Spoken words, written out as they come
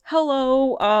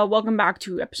Hello, welcome back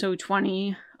to episode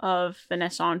 20 of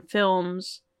Vanessa on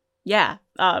Films. Yeah,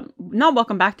 not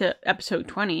welcome back to episode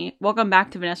 20. Welcome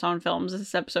back to Vanessa on Films. This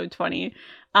is episode 20.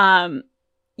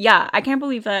 Yeah, I can't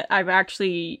believe that I've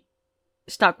actually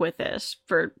stuck with this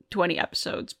for 20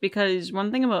 episodes because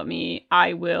one thing about me,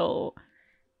 I will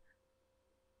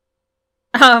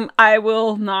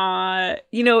not,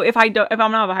 if I'm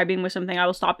not vibing with something, I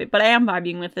will stop it, but I am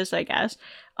vibing with this, I guess.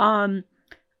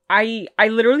 I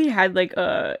literally had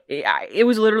it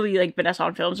was literally like Vanessa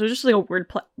on Films. It was just like a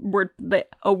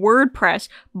WordPress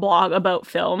blog about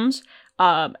films.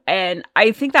 And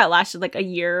I think that lasted like a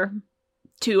year,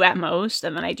 two at most,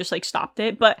 and then I just like stopped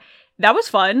it. But that was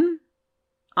fun.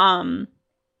 But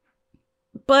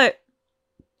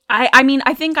I mean,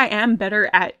 I think I am better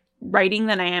at writing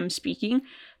than I am speaking.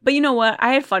 But you know what?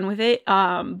 I had fun with it.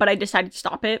 But I decided to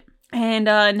stop it. And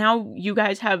now you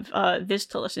guys have this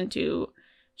to listen to.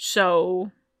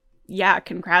 So, yeah,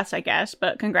 congrats, I guess,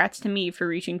 but congrats to me for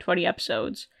reaching 20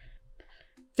 episodes.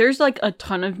 There's like a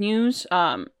ton of news.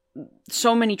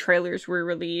 So many trailers were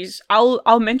released.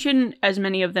 I'll mention as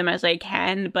many of them as I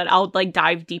can, but I'll like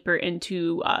dive deeper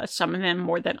into some of them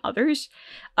more than others.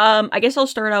 I guess I'll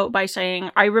start out by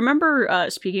saying I remember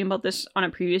speaking about this on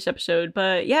a previous episode,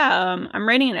 but yeah, I'm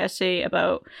writing an essay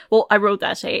about. Well, I wrote the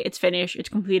essay. It's finished. It's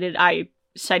completed. I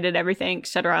cited everything,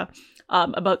 etc.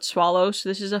 About Swallow. So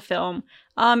this is a film.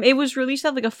 It was released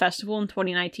at like a festival in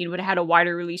 2019, but it had a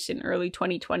wider release in early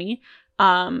 2020.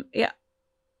 Yeah.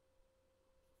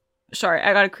 Sorry,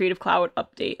 I got a Creative Cloud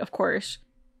update, of course.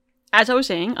 As I was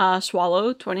saying,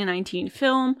 Swallow 2019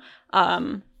 film,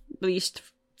 released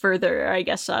further, I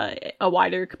guess, a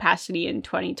wider capacity in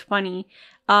 2020.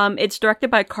 It's directed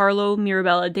by Carlo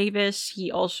Mirabella Davis. He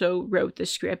also wrote the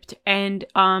script, and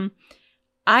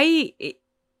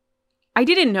I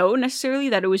didn't know necessarily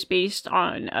that it was based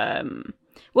on,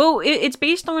 it's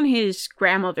based on his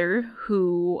grandmother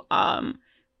who,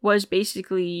 was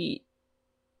basically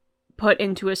put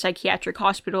into a psychiatric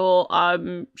hospital.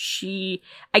 I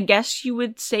guess you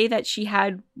would say that she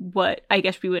had what I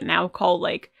guess we would now call,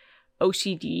 like,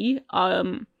 OCD.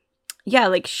 Yeah,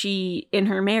 like, in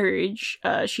her marriage,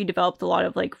 she developed a lot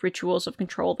of, like, rituals of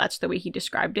control. That's the way he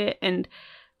described it, and,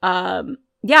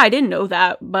 yeah, I didn't know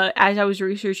that, but as I was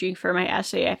researching for my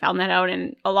essay, I found that out,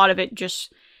 and a lot of it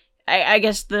just, I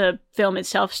guess the film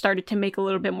itself started to make a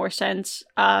little bit more sense,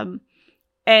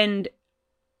 and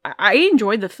I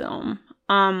enjoyed the film.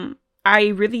 I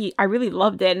really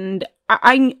loved it, and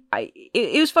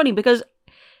it was funny because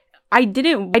I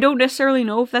don't necessarily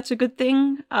know if that's a good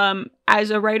thing,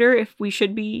 as a writer, if we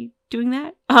should be doing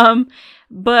that,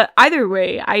 but either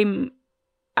way, I'm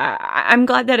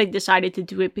glad that I decided to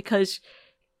do it because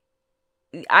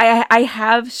I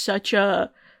have such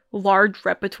a large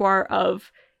repertoire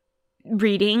of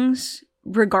readings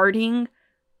regarding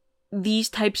these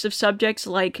types of subjects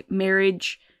like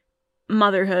marriage,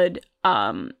 motherhood,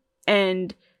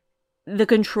 and the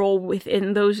control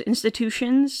within those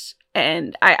institutions.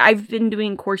 And I've been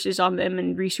doing courses on them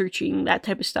and researching that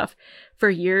type of stuff for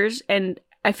years. And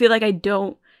I feel like I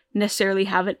don't necessarily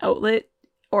have an outlet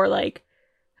or like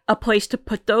a place to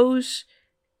put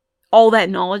all that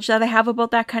knowledge that I have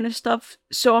about that kind of stuff.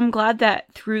 So I'm glad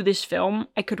that through this film,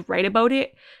 I could write about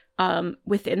it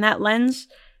within that lens.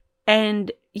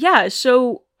 And yeah,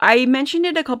 so I mentioned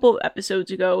it a couple of episodes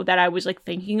ago that I was like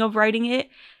thinking of writing it,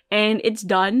 and it's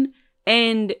done.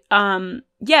 And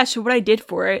yeah, so what I did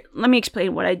for it, let me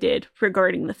explain what I did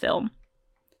regarding the film.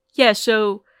 Yeah,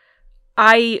 so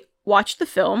I watched the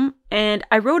film and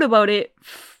I wrote about it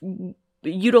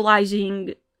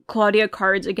utilizing Claudia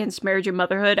Card's Against Marriage and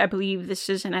Motherhood. I believe this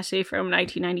is an essay from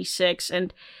 1996,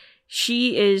 and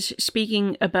she is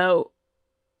speaking about,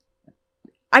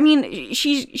 I mean,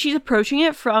 she's approaching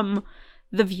it from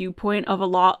the viewpoint of a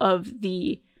lot of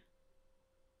the,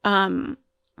 how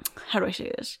do I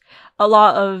say this? A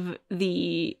lot of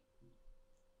the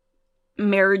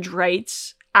marriage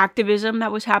rights activism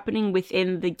that was happening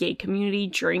within the gay community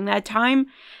during that time.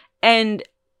 And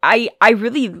I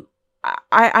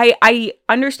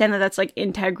understand that that's like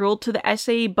integral to the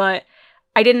essay, but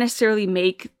I didn't necessarily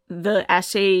make the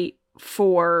essay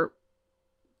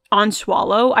on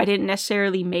Swallow. I didn't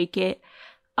necessarily make it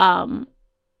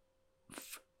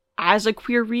as a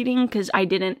queer reading because I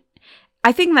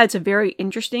think that's a very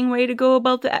interesting way to go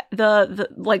about the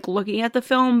like looking at the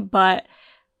film, but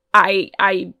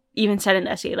I even said in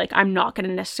the essay, like, I'm not going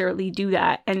to necessarily do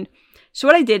that. And so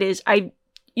what I did is I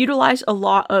utilized a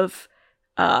lot of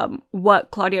what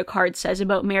Claudia Card says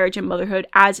about marriage and motherhood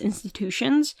as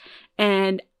institutions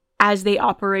and as they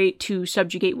operate to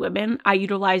subjugate women. I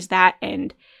utilize that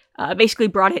and basically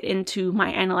brought it into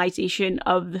my analyzation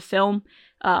of the film,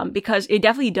 because it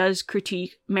definitely does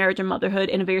critique marriage and motherhood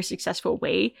in a very successful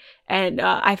way. And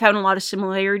I found a lot of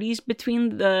similarities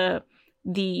between the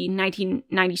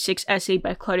 1996 essay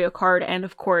by Claudia Card and,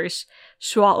 of course,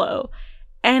 Swallow.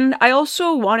 And I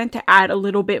also wanted to add a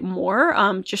little bit more,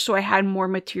 just so I had more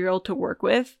material to work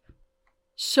with.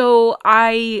 So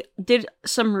I did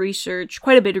some research,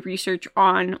 quite a bit of research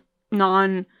on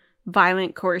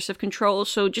non-violent coercive control.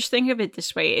 So just think of it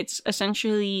this way. It's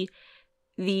essentially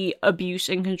the abuse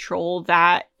and control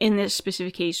that, in this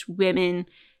specific case, women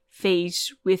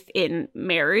face within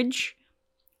marriage.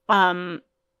 And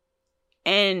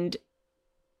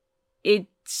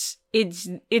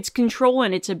it's control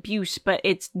and it's abuse, but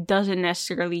it doesn't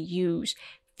necessarily use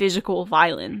physical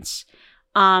violence.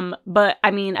 But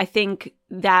I mean, I think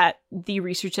that the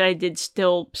research that I did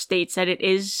still states that it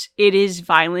is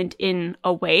violent in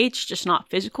a way. It's just not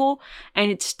physical, and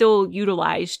it's still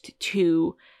utilized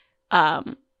to,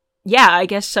 I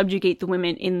guess, subjugate the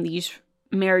women in these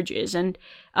marriages. And,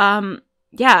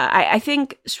 I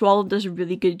think Swallow does a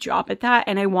really good job at that,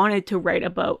 and I wanted to write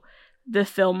about the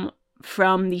film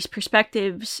from these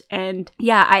perspectives. And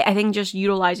I think just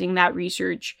utilizing that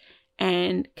research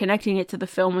and connecting it to the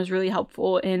film was really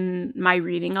helpful in my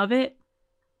reading of it.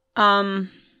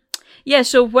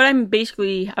 So what I'm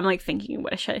like thinking,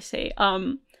 what should I say?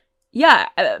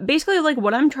 Basically, like,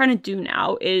 what I'm trying to do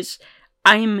now is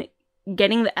I'm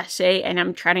getting the essay and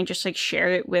I'm trying to just, like, share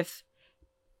it with,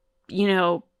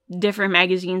 different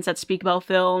magazines that speak about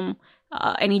film,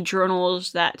 any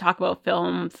journals that talk about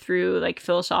film through, like,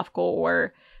 philosophical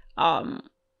or,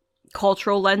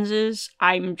 cultural lenses.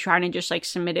 I'm trying to just, like,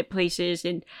 submit it places,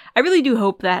 and I really do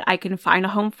hope that I can find a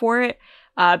home for it,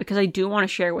 because I do want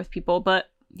to share it with people. But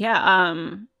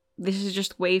this is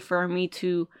just a way for me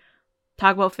to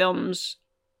talk about films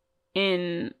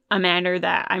in a manner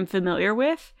that I'm familiar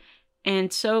with.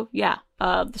 And so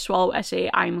the Swallow essay,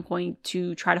 I'm going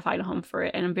to try to find a home for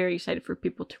it, and I'm very excited for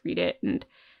people to read it. And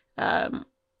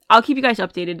I'll keep you guys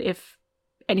updated if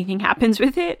anything happens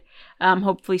with it.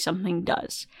 Hopefully something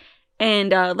does.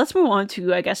 And let's move on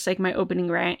to, I guess, like, my opening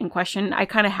rant and question. I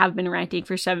kind of have been ranting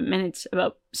for 7 minutes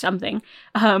about something.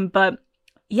 But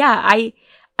I've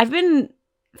been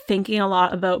thinking a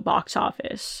lot about box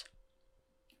office.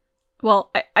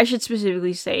 Well, I should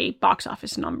specifically say box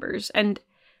office numbers. And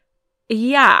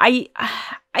I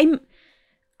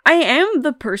am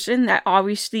the person that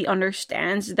obviously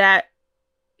understands that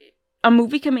a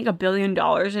movie can make $1 billion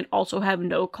and also have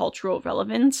no cultural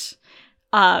relevance.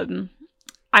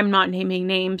 I'm not naming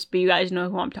names, but you guys know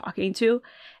who I'm talking to.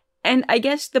 And I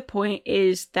guess the point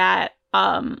is that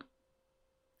I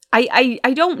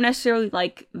don't necessarily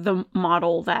like the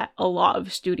model that a lot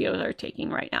of studios are taking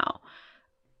right now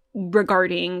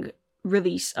regarding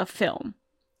release of film.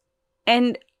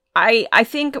 And I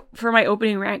think for my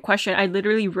opening rant question, I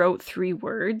literally wrote 3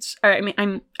 words.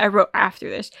 I wrote after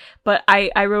this, but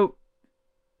I wrote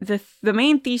the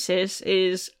main thesis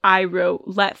is I wrote,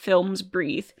 let films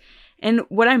breathe. And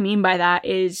what I mean by that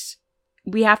is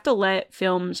we have to let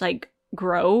films, like,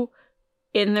 grow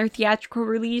in their theatrical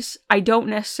release. I don't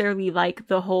necessarily like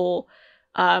the whole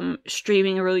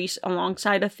streaming release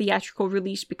alongside a theatrical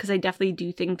release, because I definitely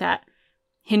do think that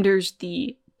hinders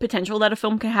the potential that a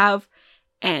film can have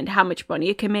and how much money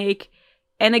it can make.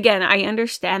 And again, I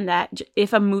understand that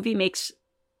if a movie makes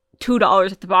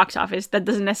 $2 at the box office, that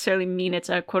doesn't necessarily mean it's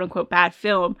a quote-unquote bad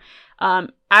film.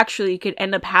 Actually could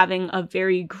end up having a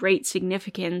very great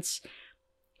significance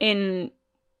within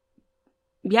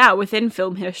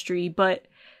film history. But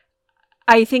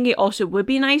I think it also would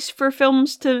be nice for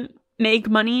films to make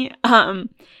money. And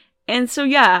so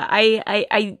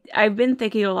I've been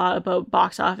thinking a lot about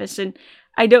box office, and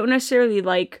I don't necessarily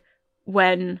like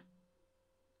when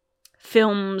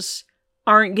films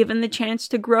aren't given the chance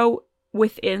to grow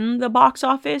within the box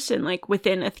office and, like,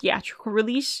 within a theatrical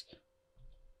release.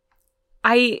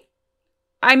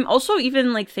 I'm also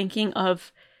even, like, thinking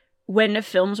of when the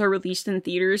films are released in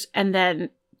theaters and then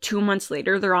 2 months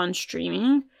later they're on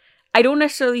streaming. I don't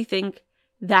necessarily think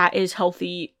that is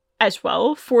healthy as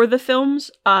well for the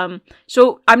films.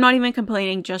 So I'm not even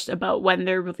complaining just about when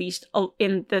they're released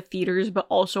in the theaters, but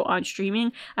also on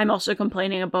streaming. I'm also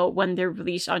complaining about when they're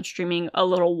released on streaming a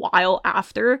little while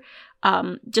after.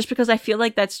 Just because I feel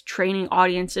like that's training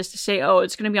audiences to say, oh,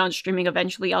 it's going to be on streaming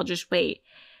eventually, I'll just wait.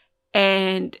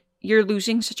 And you're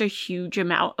losing such a huge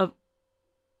amount of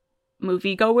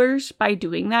moviegoers by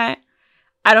doing that.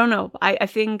 I don't know. I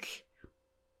think...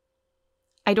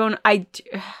 I don't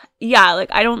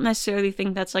necessarily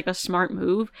think that's, like, a smart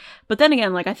move. But then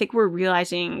again, like, I think we're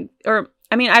realizing, or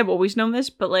I mean, I've always known this,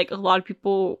 but like a lot of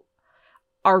people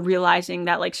are realizing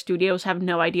that like studios have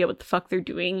no idea what the fuck they're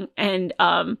doing, and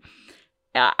I've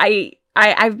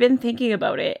been thinking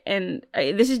about it, and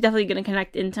this is definitely going to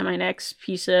connect into my next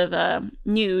piece of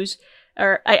news,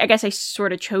 or I guess I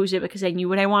sort of chose it because I knew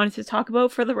what I wanted to talk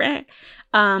about for the rant.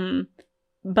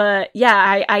 But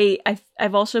yeah,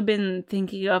 I've also been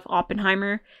thinking of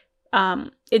Oppenheimer.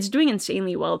 It's doing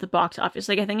insanely well at the box office.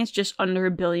 Like, I think it's just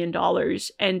under $1 billion,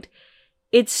 and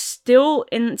it's still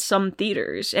in some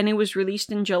theaters, and it was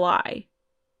released in July.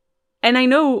 And I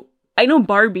know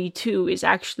Barbie too is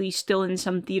actually still in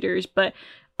some theaters, but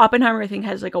Oppenheimer I think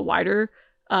has like a wider,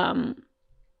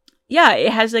 it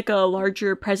has like a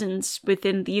larger presence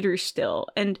within theaters still,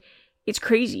 and it's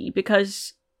crazy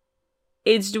because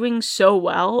it's doing so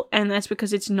well, and that's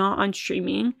because it's not on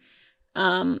streaming.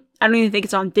 I don't even think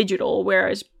it's on digital,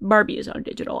 whereas Barbie is on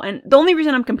digital. And the only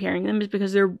reason I'm comparing them is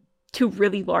because they're two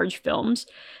really large films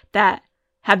that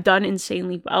have done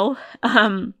insanely well.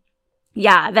 I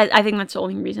think that's the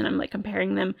only reason I'm like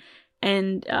comparing them.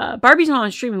 And Barbie's not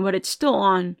on streaming, but it's still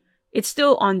on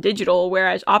digital,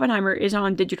 whereas Oppenheimer is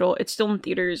on digital. It's still in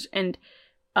theaters, and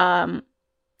I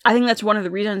think that's one of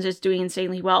the reasons it's doing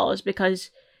insanely well, is because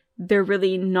they're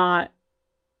really not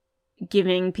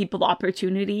giving people the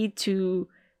opportunity to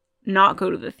not go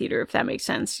to the theater, if that makes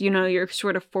sense. You know, you're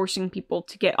sort of forcing people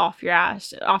to get off their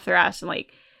ass and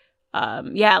like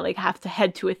have to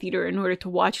head to a theater in order to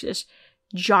watch this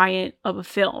giant of a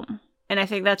film. And I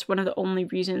think that's one of the only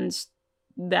reasons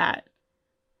that,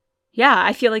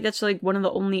 I feel like that's like one of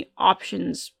the only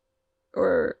options,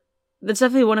 or that's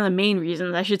definitely one of the main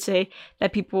reasons, I should say,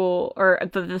 that people, or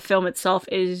the film itself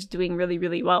is doing really,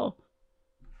 really well.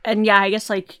 And I guess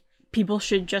like people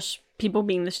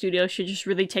being the studio should just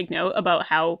really take note about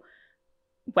how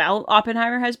well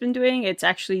Oppenheimer has been doing. It's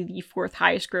actually the 4th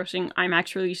highest grossing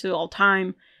IMAX release of all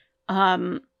time.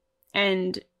 And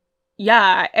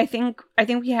I think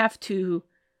we have to,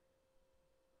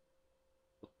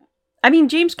 I mean,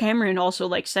 James Cameron also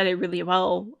like said it really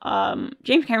well.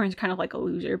 James Cameron's kind of like a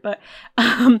loser, but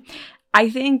I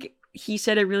think he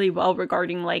said it really well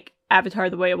regarding like Avatar: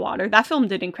 The Way of Water. That film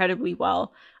did incredibly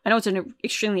well. I know it's an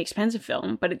extremely expensive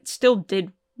film, but it still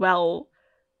did well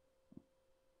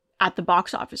at the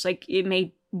box office. Like, it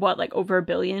made like over $1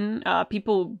 billion.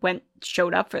 People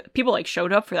showed up for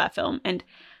that film, and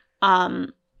I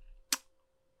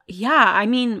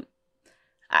mean,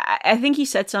 I think he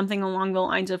said something along the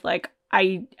lines of like,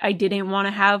 I didn't want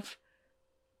to have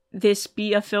this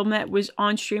be a film that was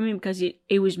on streaming because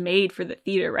it was made for the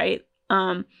theater, right?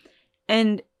 And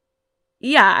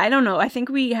I don't know. I think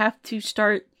we have to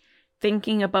start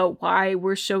thinking about why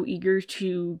we're so eager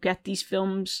to get these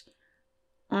films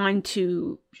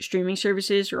onto streaming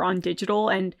services or on digital.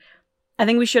 And I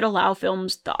think we should allow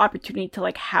films the opportunity to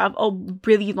like have a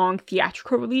really long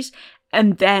theatrical release,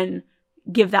 and then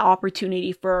give that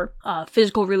opportunity for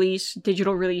physical release,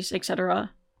 digital release,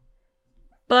 etc.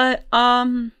 But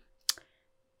I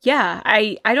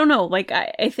don't know. Like,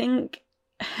 I think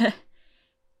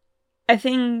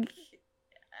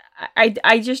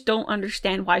I just don't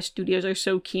understand why studios are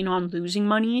so keen on losing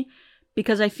money,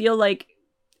 because I feel like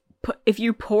if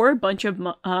you pour a bunch of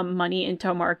money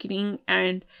into marketing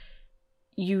and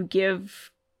you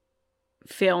give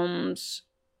films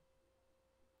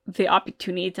the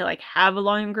opportunity to like have a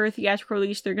longer theatrical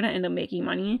release, they're gonna end up making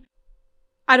money.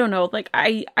 I don't know, like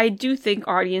I do think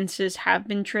audiences have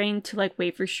been trained to like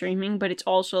wait for streaming, but it's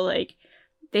also like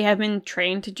they have been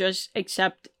trained to just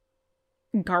accept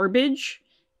garbage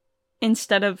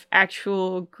instead of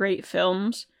actual great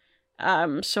films.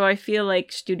 So I feel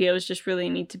like studios just really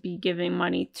need to be giving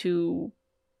money to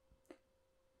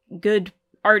good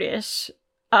artists.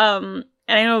 And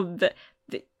I know that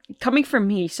coming from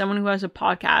me, someone who has a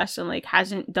podcast and like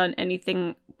hasn't done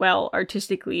anything well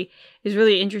artistically, is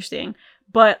really interesting.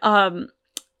 But I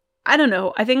don't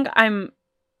know. I think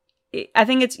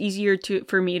it's easier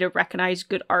for me to recognize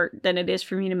good art than it is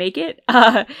for me to make it.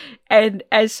 And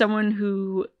as someone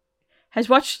who has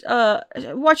watched a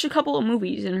couple of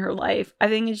movies in her life, I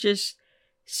think it's just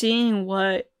seeing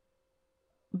what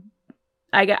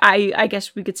I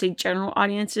guess we could say general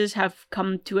audiences have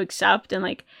come to accept and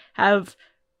like have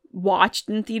watched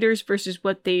in theaters versus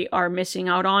what they are missing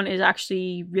out on is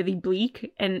actually really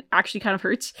bleak and actually kind of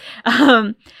hurts.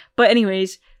 But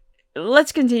anyways,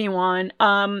 let's continue on.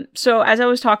 So as I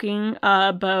was talking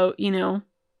about,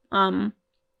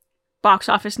 box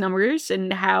office numbers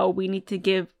and how we need to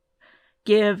give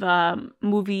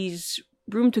movies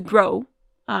room to grow,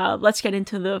 let's get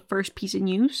into the first piece of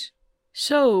news.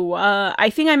 So, I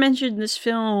think I mentioned this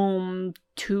film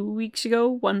 2 weeks ago,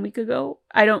 1 week ago.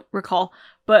 I don't recall.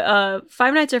 But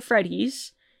Five Nights at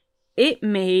Freddy's, it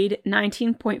made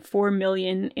 19.4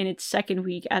 million in its second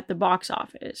week at the box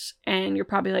office. And you're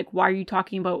probably like, why are you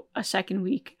talking about a second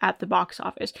week at the box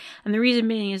office? And the reason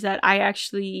being is that I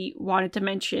actually wanted to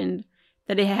mention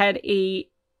that it had a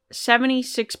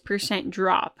 76%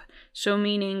 drop. So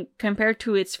meaning compared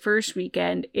to its first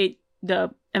weekend,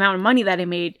 the amount of money that it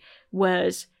made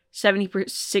was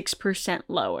 76%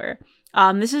 lower.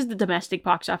 This is the domestic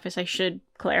box office, I should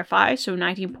clarify. So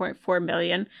 19.4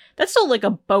 million. That's still like a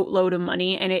boatload of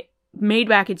money, and it made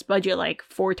back its budget like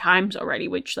 4 times already,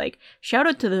 which, like, shout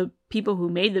out to the people who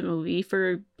made the movie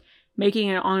for making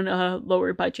it on a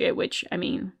lower budget, which, I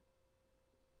mean,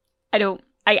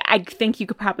 I think you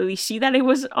could probably see that it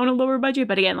was on a lower budget,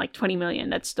 but again, like 20 million,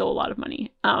 that's still a lot of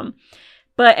money.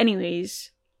 But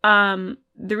anyways,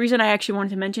 the reason I actually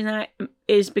wanted to mention that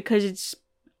is because it's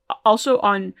also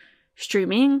on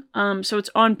streaming. So it's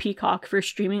on Peacock for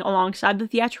streaming alongside the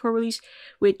theatrical release,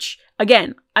 which,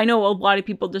 again, I know a lot of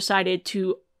people decided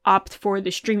to opt for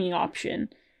the streaming option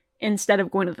instead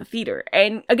of going to the theater.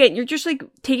 And again, you're just like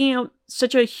taking out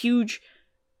such a huge,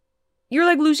 you're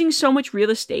like losing so much real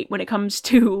estate when it comes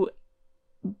to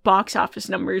box office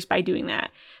numbers by doing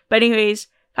that. But anyways,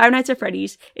 Five Nights at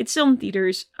Freddy's, it's still in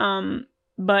theaters,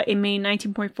 but it made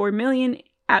 19.4 million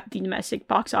at the domestic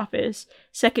box office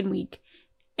second week,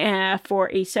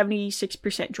 for a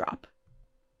 76% drop.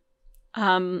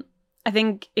 I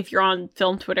think if you're on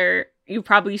film Twitter, you've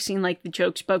probably seen like the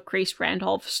jokes about Grace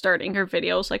Randolph starting her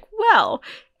videos like, well,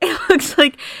 it looks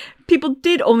like people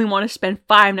did only want to spend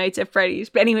 5 nights at Freddy's.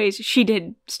 But anyways, she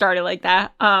did start it like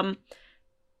that.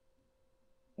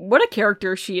 What a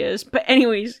character she is. But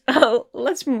anyways,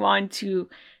 let's move on to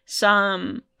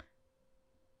some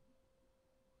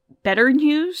better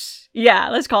news. Yeah,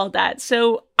 let's call it that.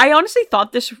 So I honestly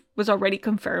thought this was already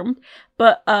confirmed,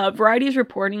 but Variety is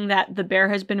reporting that The Bear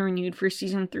has been renewed for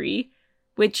season 3,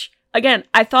 which, again,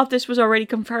 I thought this was already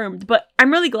confirmed, but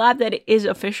I'm really glad that it is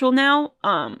official now,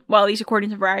 well, at least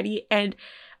according to Variety. And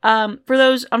for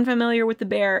those unfamiliar with The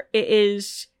Bear, it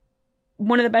is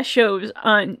one of the best shows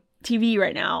on TV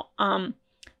right now.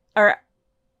 Or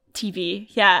TV.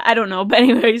 Yeah, I don't know. But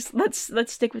anyways, let's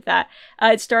stick with that.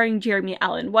 It's starring Jeremy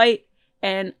Allen White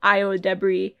and Iowa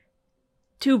Debris,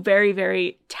 2 very,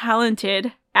 very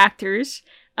talented actors,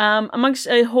 amongst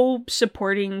a whole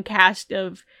supporting cast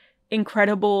of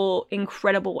incredible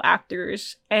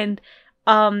actors. And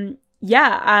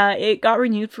it got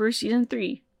renewed for season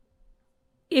 3.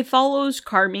 It follows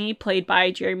Carmi, played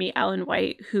by Jeremy Allen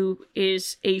White, who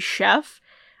is a chef.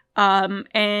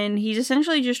 And he's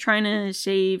essentially just trying to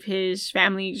save his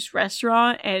family's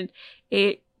restaurant, and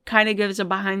it kind of gives a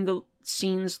behind the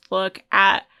scenes look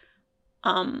at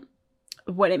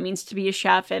what it means to be a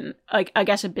chef and, like, I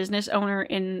guess a business owner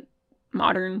in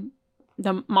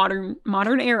the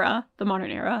modern era.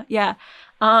 Yeah.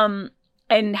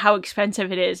 And how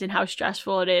expensive it is and how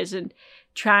stressful it is, and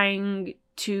trying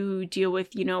to deal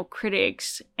with,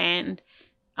 critics, and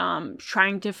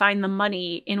trying to find the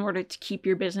money in order to keep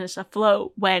your business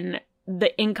afloat when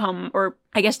the income, or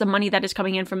I guess the money that is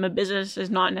coming in from a business, is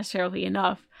not necessarily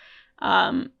enough.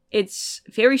 It's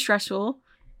very stressful.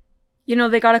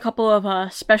 They got a couple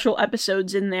of special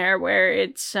episodes in there where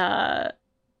it's there's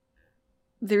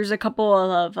a couple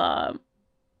of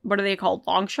what are they called?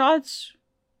 Long shots?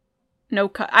 No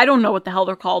cut. I don't know what the hell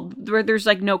they're called. Where there's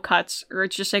like no cuts, or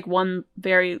it's just like one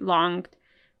very long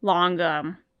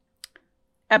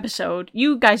episode.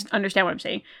 You guys understand what I'm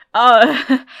saying.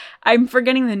 I'm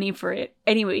forgetting the name for it.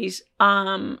 Anyways,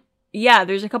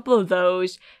 there's a couple of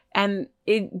those, and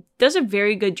it does a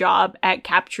very good job at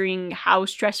capturing how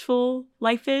stressful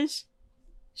life is.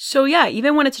 So yeah,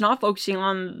 even when it's not focusing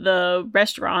on the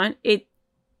restaurant, it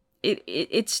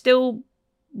still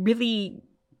really,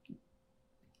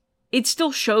 it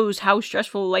still shows how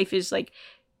stressful life is, like,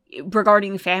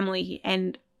 regarding family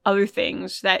and other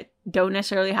things that don't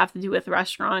necessarily have to do with the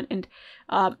restaurant. And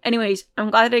anyways,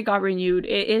 I'm glad that it got renewed.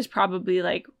 It is probably,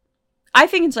 like, I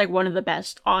think it's like one of the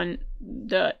best on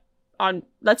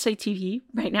let's say TV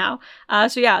right now.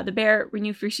 So yeah, The Bear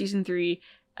renewed for season 3.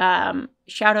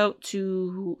 Shout out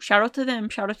to them.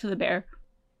 Shout out to The Bear.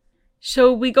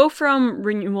 So we go from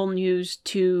renewal news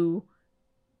to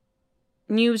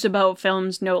news about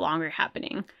films no longer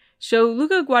happening. So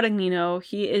Luca Guadagnino,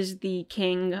 he is the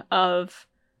king of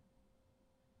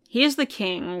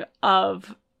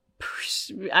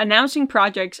announcing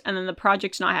projects and then the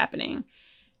project's not happening.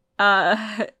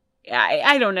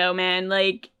 I don't know, man.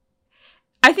 Like,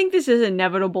 I think this is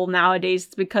inevitable nowadays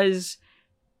because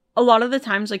a lot of the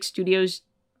times, like, studios,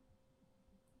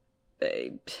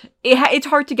 it's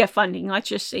hard to get funding, let's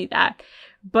just say that.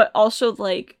 But also,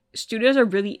 like, studios are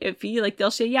really iffy. Like,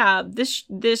 they'll say, yeah,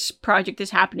 this project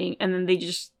is happening, and then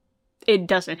it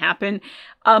doesn't happen.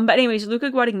 But anyways,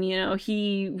 Luca Guadagnino,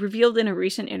 he revealed in a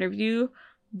recent interview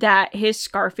that his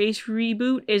Scarface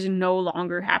reboot is no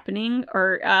longer happening,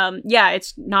 or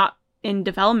it's not in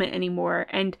development anymore.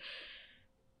 And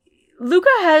Luca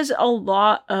has a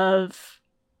lot of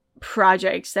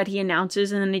projects that he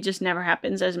announces and then it just never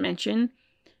happens, as mentioned.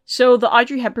 So the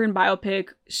Audrey Hepburn biopic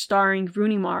starring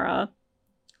Rooney Mara,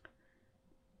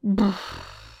 that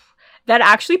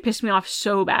actually pissed me off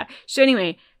so bad. So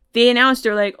anyway, they announced,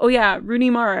 they're like, oh yeah, Rooney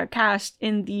Mara cast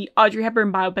in the Audrey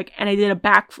Hepburn biopic, and I did a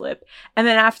backflip. And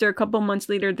then after a couple months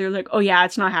later, they're like, oh yeah,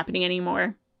 it's not happening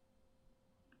anymore.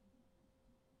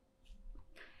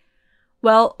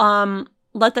 Well,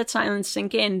 let that silence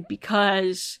sink in,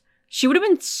 because she would have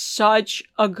been such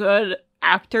a good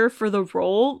actor for the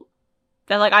role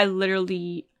that, like, I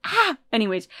literally...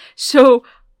 Anyways, so,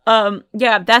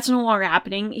 that's no longer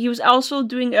happening. He was also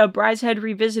doing a Brideshead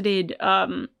Revisited,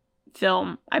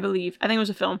 film, I believe. I think it was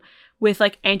a film with,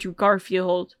 like, Andrew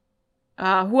Garfield.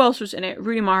 Who else was in it?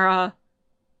 Rooney Mara.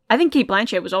 I think Cate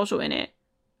Blanchett was also in it.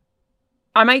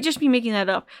 I might just be making that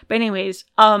up. But anyways,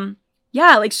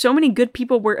 like, so many good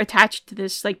people were attached to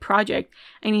this, like, project.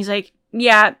 And he's like,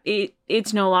 yeah,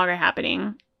 it's no longer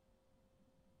happening.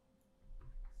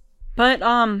 But,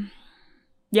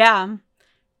 he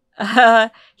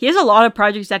has a lot of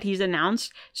projects that he's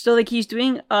announced. So, like, he's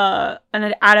doing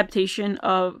an adaptation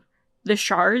of The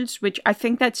Shards, which I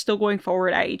think that's still going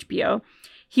forward at HBO.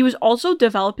 He was also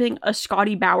developing a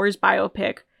Scotty Bowers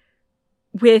biopic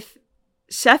with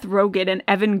Seth Rogen and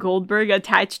Evan Goldberg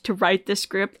attached to write the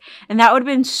script, and that would have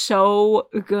been so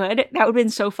good. That would have been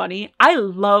so funny. I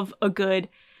love a good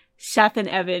Seth and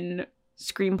Evan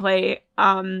screenplay.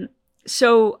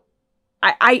 So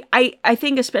I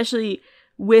think, especially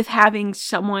with having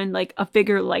someone like a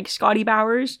figure like Scotty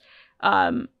Bowers,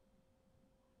 I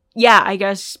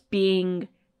guess being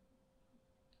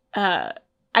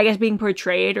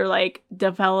portrayed or like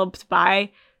developed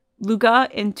by Luca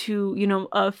into,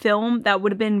 a film, that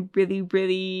would have been really,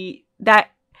 really, that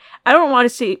I don't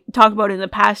want to talk about it in the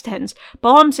past tense, but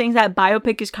all I'm saying is that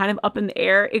biopic is kind of up in the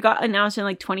air. It got announced in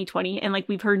like 2020 and like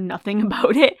we've heard nothing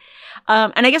about it.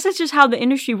 And I guess that's just how the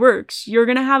industry works. You're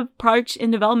going to have projects in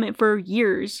development for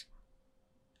years,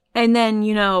 and then,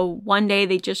 one day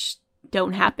they just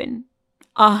don't happen.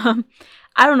 I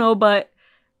don't know, but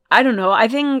I don't know. I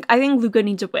think Luca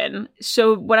needs a win.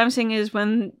 So what I'm saying is,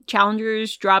 when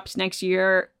Challengers drops next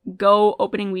year, go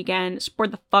opening weekend,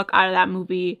 support the fuck out of that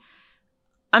movie.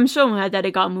 I'm so mad that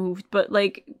it got moved, but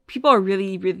like, people are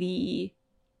really, really,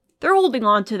 they're holding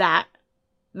on to that.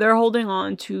 They're holding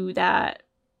on to that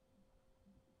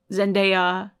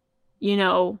Zendaya,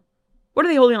 what are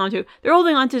they holding on to? They're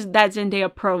holding on to that Zendaya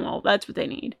promo. That's what they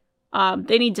need.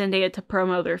 They need Zendaya to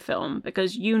promo their film,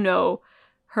 because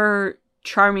her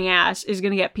charming ass is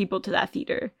gonna get people to that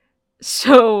theater.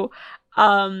 So,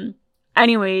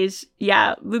 anyways,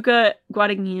 Luca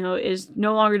Guadagnino is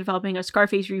no longer developing a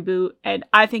Scarface reboot, and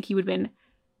I think he would have been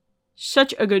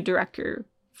such a good director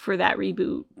for that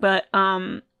reboot, but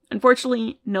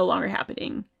unfortunately, no longer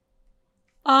happening.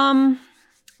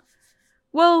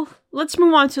 Well, let's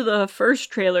move on to the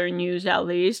first trailer news, at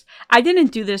least. I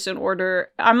didn't do this in order.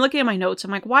 I'm looking at my notes.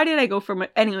 I'm like, why did I go from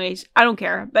it? Anyways, I don't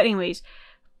care. But anyways,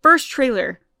 first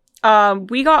trailer.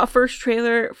 We got a first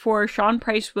trailer for Sean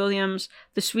Price Williams'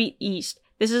 The Sweet East.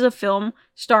 This is a film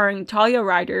starring Talia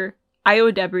Ryder,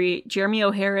 Io Debris, Jeremy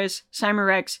O'Harris, Simon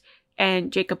Rex,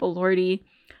 and Jacob Elordi.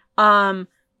 The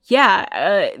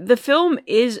film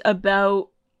is about,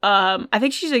 I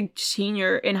think she's a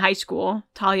senior in high school,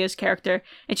 Talia's character,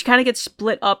 and she kind of gets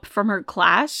split up from her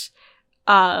class,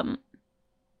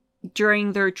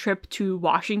 during their trip to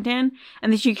Washington,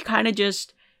 and then she kind of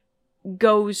just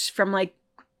goes from like,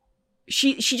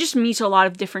 she just meets a lot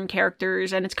of different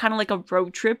characters, and it's kind of like a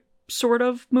road trip sort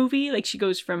of movie. Like, she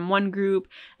goes from one group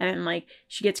and then like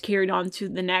she gets carried on to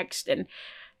the next, and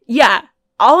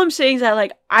all I'm saying is that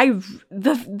like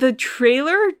the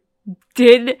trailer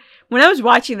did, when I was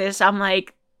watching this, I'm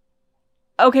like,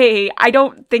 okay, I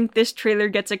don't think this trailer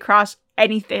gets across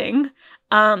anything.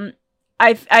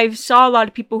 I've saw a lot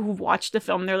of people who've watched the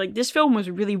film. They're like, this film was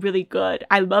really, really good.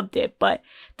 I loved it, but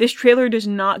this trailer does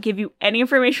not give you any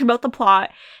information about the plot,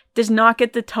 does not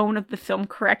get the tone of the film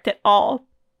correct at all,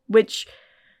 which,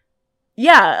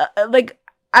 like,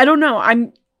 I don't know.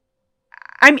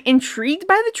 I'm intrigued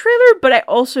by the trailer, but I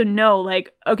also know,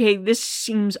 like, okay, this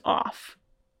seems off.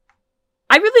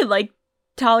 I really like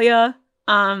Talia.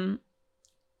 Um,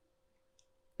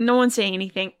 no one's saying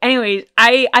anything. Anyways,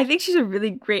 I think she's a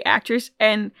really great actress,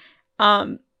 and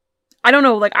I don't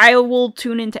know, like, I will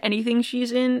tune into anything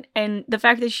she's in, and the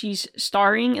fact that she's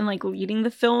starring and, like, leading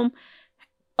the film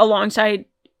alongside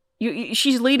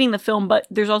she's leading the film, but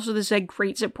there's also this, like,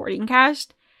 great supporting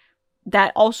cast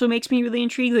that also makes me really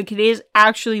intrigued. Like, it is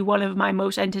actually one of my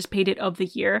most anticipated of the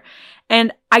year,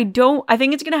 and I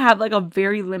think it's gonna have, like, a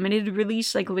very limited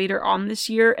release, like, later on this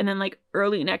year, and then, like,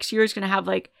 early next year it's gonna have,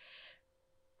 like,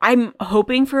 I'm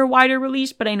hoping for a wider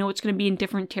release, but I know it's gonna be in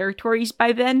different territories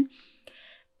by then.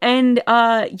 And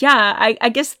yeah, I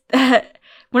guess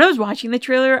when I was watching the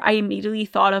trailer, I immediately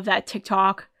thought of that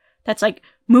TikTok that's like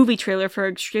movie trailer for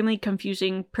extremely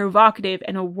confusing, provocative,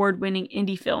 and award-winning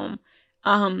indie film.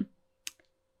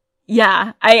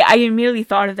 Yeah, I immediately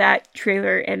thought of that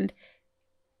trailer, and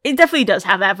it definitely does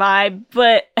have that vibe.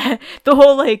 But the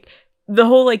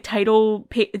whole title,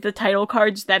 the title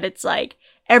cards that it's like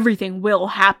everything will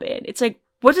happen. It's like,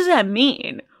 what does that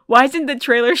mean? Why isn't the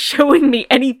trailer showing me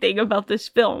anything about this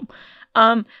film?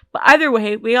 But either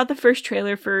way, we got the first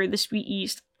trailer for The Sweet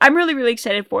East. I'm really, really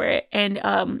excited for it. And,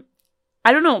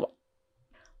 I don't know.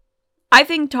 I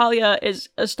think Talia is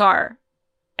a star.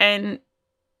 And,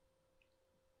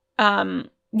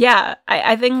 yeah,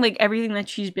 I think, like, everything that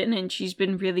she's been in, she's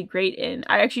been really great in.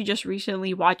 I actually just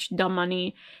recently watched Dumb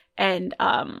Money. And,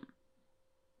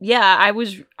 yeah, I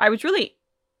was really,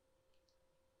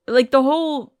 like, the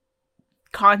whole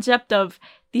concept of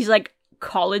these, like,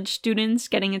 college students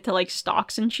getting into, like,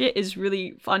 stocks and shit is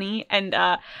really funny, and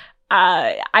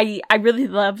I really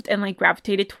loved and, like,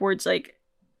 gravitated towards, like,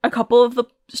 a couple of the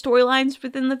storylines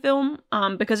within the film,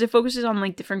 because it focuses on,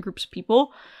 like, different groups of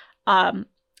people,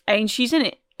 and she's in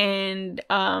it, and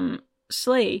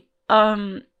Slay,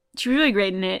 she's really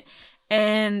great in it,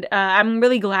 and I'm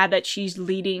really glad that she's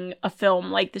leading a film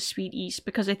like The Sweet East,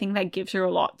 because I think that gives her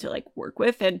a lot to, like, work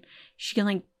with, and she can,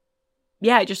 like,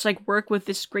 yeah, just, like, work with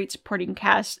this great supporting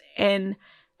cast. And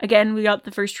again, we got the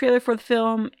first trailer for the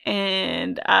film,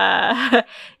 and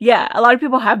yeah, a lot of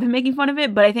people have been making fun of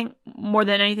it, but I think more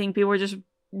than anything, people were just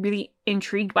really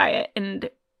intrigued by it,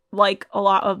 and like a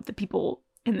lot of the people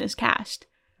in this cast.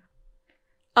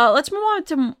 Let's move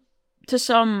on to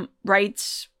some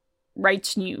rights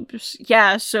news.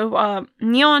 Yeah, so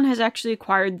Neon has actually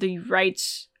acquired the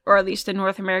rights, or at least the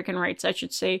North American rights, I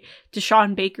should say, to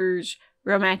Sean Baker's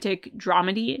romantic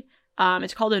dramedy.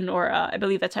 It's called Anora. I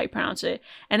believe that's how you pronounce it.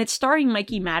 And it's starring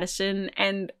Mikey Madison.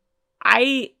 And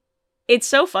it's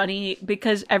so funny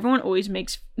because everyone always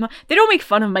they don't make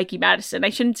fun of Mikey Madison. I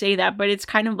shouldn't say that, but it's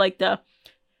kind of like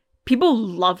people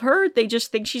love her. They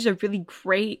just think she's a really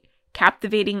great,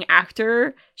 captivating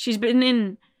actor. She's been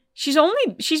in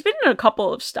a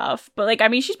couple of stuff, but, like, I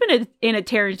mean, she's been in a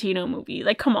Tarantino movie.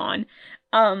 Like, come on.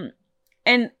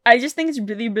 And I just think it's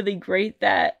really, really great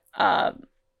that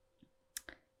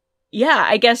yeah,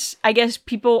 I guess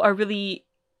people are really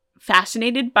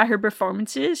fascinated by her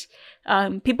performances.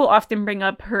 People often bring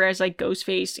up her as, like,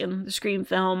 Ghostface in the Scream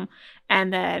film,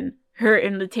 and then her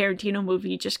in the Tarantino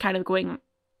movie just kind of going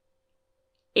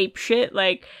ape shit.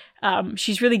 Like,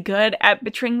 she's really good at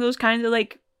portraying those kinds of,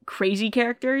 like, crazy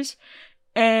characters,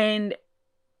 and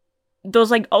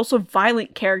those, like, also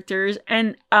violent characters,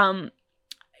 and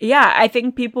yeah, I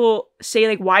think people say,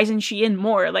 like, why isn't she in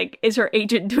more? Like, is her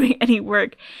agent doing any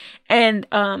work? And,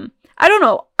 I don't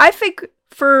know. I think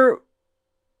for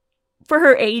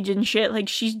her age and shit, like,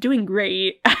 she's doing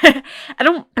great. I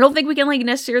don't think we can, like,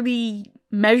 necessarily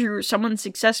measure someone's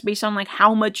success based on, like,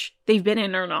 how much they've been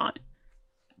in or not.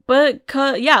 But,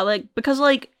 yeah, like, because,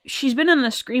 like, she's been in a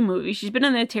Scream movie, she's been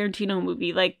in a Tarantino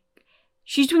movie, like,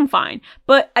 she's doing fine.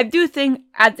 But I do think,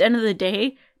 at the end of the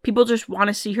day, people just want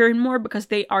to see her in more because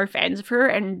they are fans of her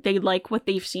and they like what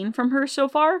they've seen from her so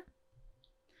far.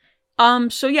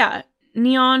 So yeah,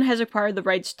 Neon has acquired the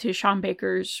rights to Sean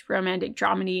Baker's romantic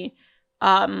dramedy.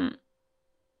 Sean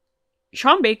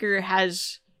Baker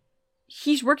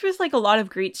he's worked with, like, a lot of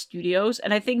great studios,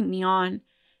 and I think Neon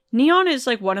is,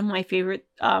 like, one of my favorite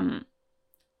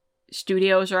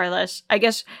studios, or I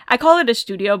guess I call it a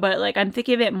studio, but, like, I'm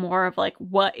thinking of it more of, like,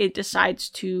 what it decides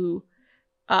to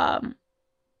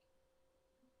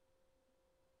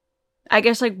I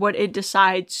guess, like, what it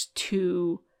decides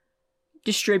to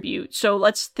distribute. So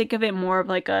let's think of it more of,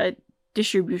 like, a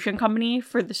distribution company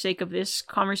for the sake of this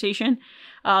conversation,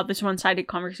 this one-sided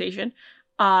conversation.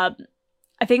 I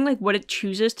think, like, what it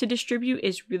chooses to distribute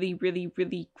is really, really,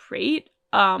 really great.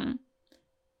 Yeah,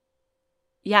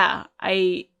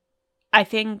 I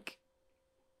think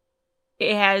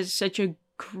it has such a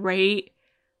great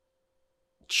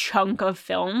chunk of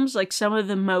films, like, some of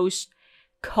the most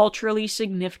culturally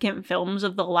significant films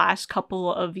of the last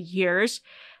couple of years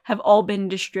have all been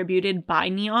distributed by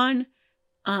Neon.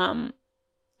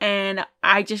 And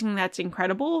I just think that's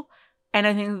incredible. And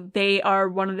I think they are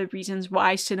one of the reasons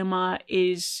why cinema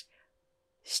is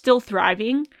still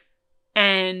thriving.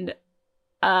 And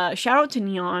shout out to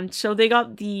Neon. So they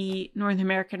got the North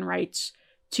American rights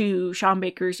to Sean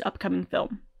Baker's upcoming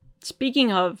film.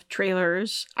 Speaking of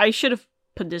trailers, I should have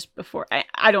put this before.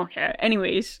 I don't care.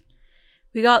 Anyways,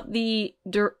 we got the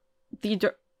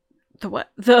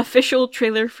official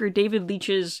trailer for David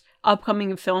Leitch's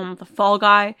upcoming film, The Fall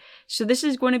Guy. So this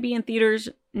is going to be in theaters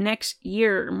next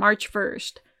year, March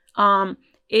 1st.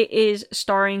 It is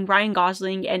starring Ryan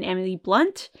Gosling and Emily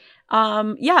Blunt.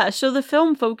 So the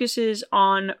film focuses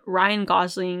on Ryan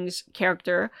Gosling's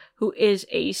character, who is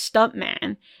a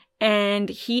stuntman, and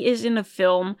he is in a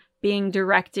film being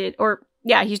directed,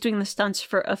 he's doing the stunts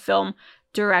for a film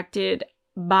directed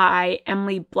by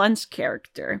Emily Blunt's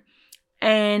character.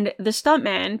 And the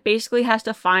stuntman basically has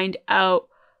to find out,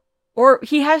 or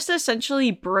he has to essentially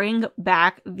bring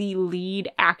back the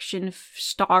lead action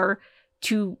star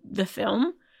to the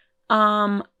film.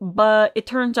 But it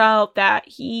turns out that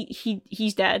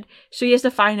he's dead. So he has to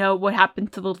find out what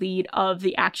happened to the lead of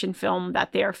the action film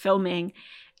that they are filming.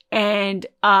 And,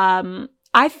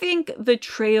 I think the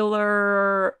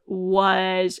trailer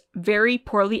was very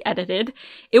poorly edited.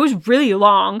 It was really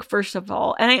long, first of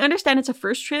all. And I understand it's a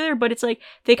first trailer, but it's like,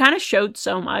 they kind of showed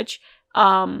so much.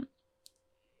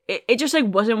 It just like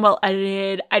wasn't well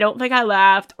edited. I don't think I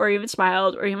laughed or even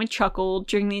smiled or even chuckled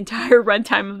during the entire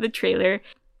runtime of the trailer.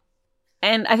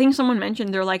 And I think someone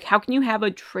mentioned, they're like, how can you have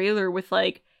a trailer with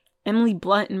like Emily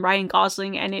Blunt and Ryan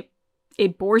Gosling and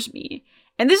it bores me.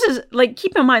 And this is like,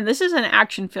 keep in mind, this is an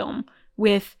action film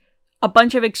with a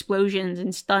bunch of explosions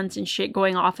and stunts and shit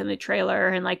going off in the trailer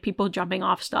and like people jumping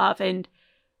off stuff. And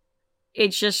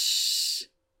it's just,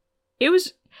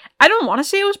 I don't want to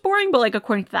say it was boring, but like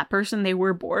according to that person, they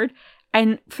were bored.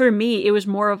 And for me, it was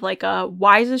more of like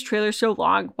why is this trailer so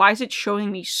long? Why is it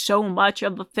showing me so much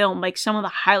of the film? Like some of the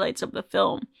highlights of the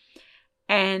film.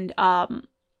 And I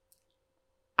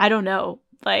don't know.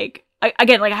 Like, I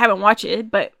haven't watched it,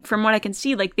 but from what I can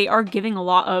see, like they are giving a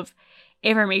lot of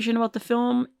information about the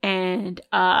film, and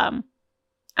I'm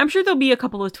sure there'll be a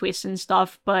couple of twists and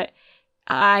stuff, but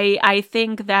I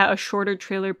think that a shorter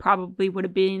trailer probably would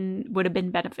have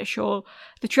been beneficial.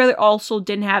 The trailer also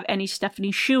didn't have any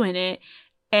Stephanie Hsu in it,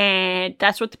 and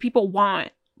that's what the people want.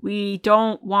 We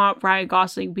don't want Ryan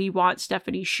Gosling, we want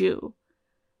Stephanie Hsu.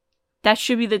 That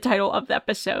should be the title of the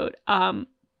episode.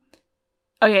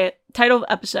 Okay, title of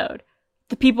episode.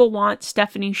 The people want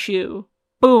Stephanie Hsu.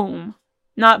 Boom.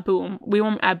 Not boom. We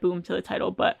won't add boom to the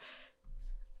title, but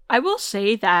I will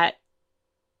say that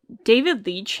David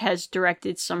Leitch has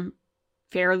directed some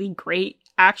fairly great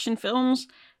action films,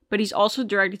 but he's also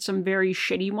directed some very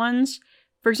shitty ones.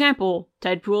 For example,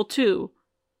 Deadpool 2.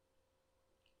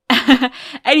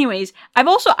 Anyways, I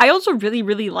also really,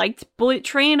 really liked Bullet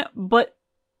Train, but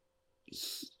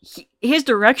his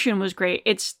direction was great.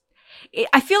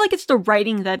 I feel like it's the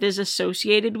writing that is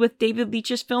associated with David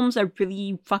Leitch's films that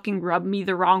really fucking rub me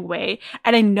the wrong way.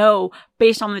 And I know,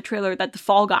 based on the trailer, that The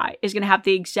Fall Guy is going to have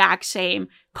the exact same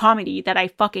comedy that I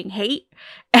fucking hate.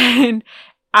 And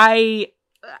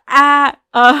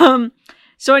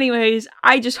so anyways,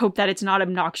 I just hope that it's not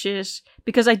obnoxious,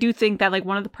 because I do think that like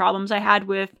one of the problems I had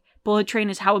with Bullet Train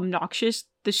is how obnoxious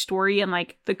the story and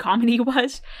like the comedy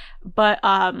was. But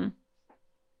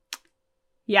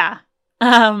yeah.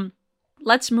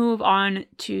 Let's move on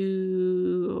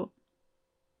to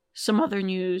some other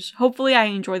news. Hopefully I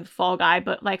enjoy The Fall Guy,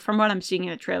 but like from what I'm seeing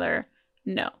in the trailer,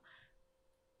 no.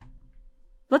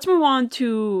 Let's move on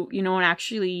to, an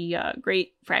actually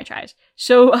great franchise.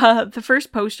 So the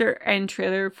first poster and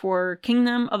trailer for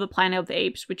Kingdom of the Planet of the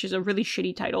Apes, which is a really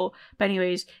shitty title, but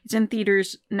anyways, it's in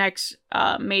theaters next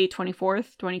May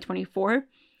 24th, 2024.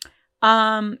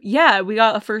 We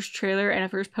got a first trailer and a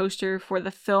first poster for the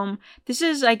film. This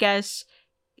is, I guess,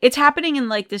 it's happening in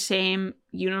like the same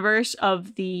universe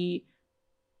of the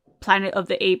Planet of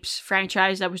the Apes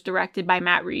franchise that was directed by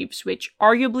Matt Reeves, which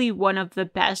arguably one of the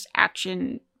best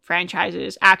action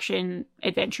franchises, action,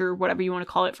 adventure, whatever you want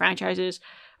to call it, franchises,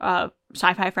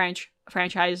 sci-fi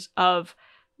franchise of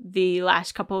the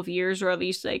last couple of years, or at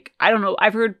least like, I don't know,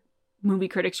 I've heard movie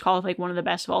critics call it like one of the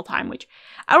best of all time, which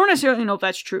I don't necessarily know if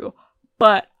that's true.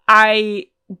 But I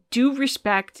do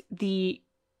respect the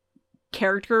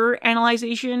character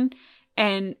analyzation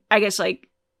and I guess like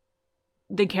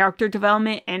the character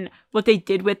development and what they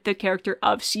did with the character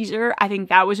of Caesar. I think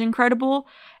that was incredible.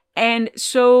 And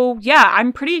so, yeah,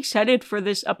 I'm pretty excited for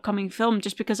this upcoming film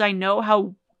just because I know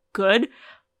how good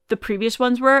the previous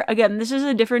ones were. Again, this is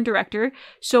a different director.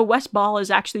 So Wes Ball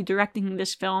is actually directing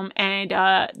this film, and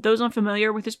those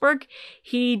unfamiliar with his work,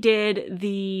 he did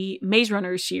the Maze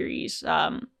Runner series.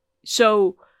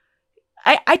 So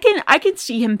I can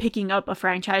see him picking up a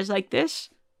franchise like this.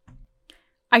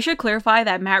 I should clarify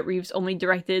that Matt Reeves only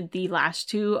directed the last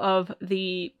two of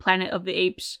the Planet of the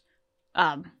Apes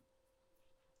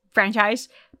franchise,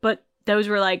 but those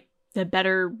were like the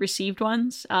better received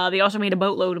ones. They also made a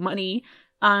boatload of money.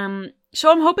 So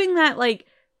I'm hoping that like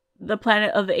the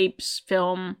Planet of the Apes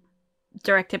film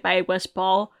directed by Wes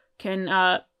Ball can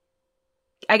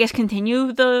I guess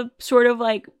continue the sort of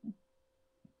like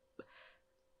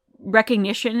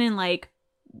recognition and like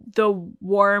the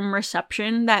warm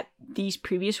reception that these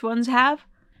previous ones have.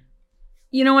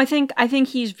 You know, I think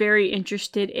he's very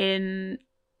interested in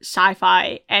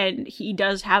sci-fi, and he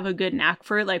does have a good knack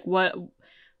for it, like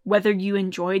whether you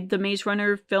enjoyed the Maze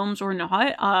Runner films or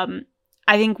not.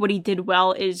 I think what he did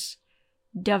well is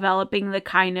developing the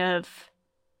kind of...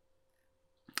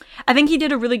 I think he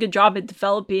did a really good job at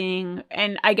developing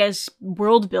and I guess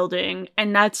world building,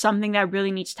 and that's something that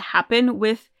really needs to happen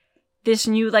with this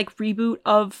new like reboot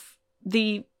of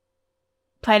the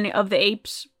Planet of the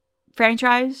Apes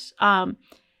franchise.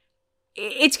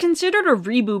 It's considered a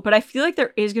reboot, but I feel like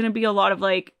there is going to be a lot of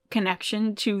like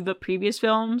connection to the previous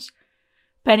films.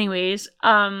 But anyways,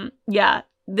 yeah,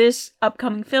 this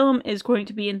upcoming film is going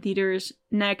to be in theaters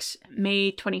next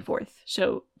May 24th,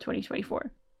 so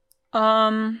 2024.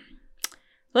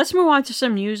 Let's move on to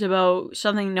some news about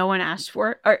something no one asked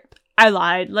for. Or, I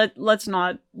lied. Let's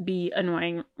not be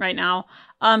annoying right now.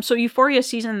 So Euphoria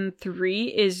season 3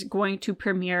 is going to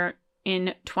premiere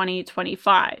in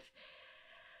 2025.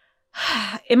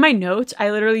 In my notes, I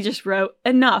literally just wrote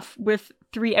enough with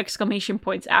 3 exclamation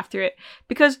points after it.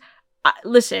 Because,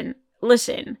 listen.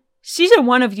 Season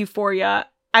 1 of Euphoria,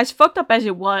 as fucked up as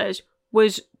it was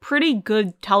pretty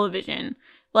good television.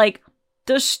 Like,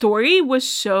 the story was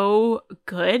so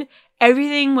good.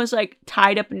 Everything was, like,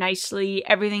 tied up nicely.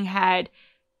 Everything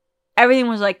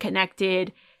was, like,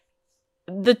 connected.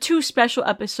 The 2 special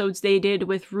episodes they did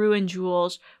with Rue and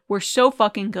Jules were so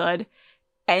fucking good.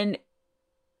 And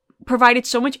provided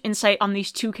so much insight on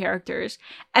these 2 characters.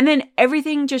 And then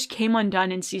everything just came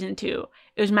undone in season 2.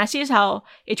 It was messy as hell.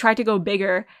 It tried to go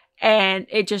bigger, and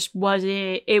it just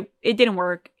wasn't... It didn't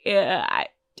work. All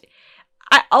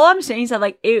I'm saying is that,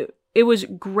 like, it was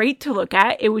great to look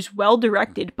at. It was well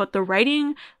directed, but the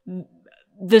writing,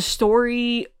 the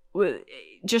story,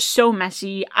 just so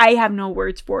messy. I have no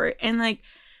words for it. And, like,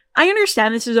 I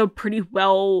understand this is a pretty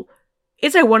well...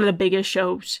 It's, like, one of the biggest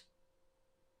shows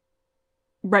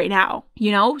right now,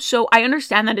 you know? So I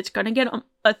understand that it's gonna get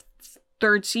a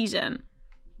 3rd season.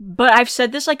 But I've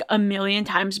said this, like, a million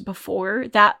times before,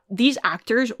 that these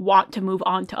actors want to move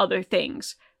on to other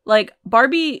things. Like,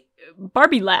 Barbie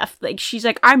left. Like, she's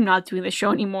like, I'm not doing the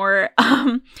show anymore.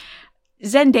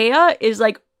 Zendaya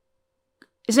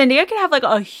could have, like,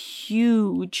 a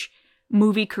huge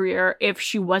movie career if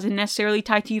she wasn't necessarily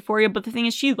tied to Euphoria, but the thing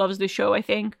is, she loves the show, I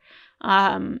think.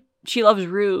 She loves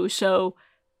Rue, so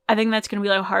I think that's gonna be,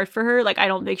 like, hard for her. Like, I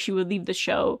don't think she would leave the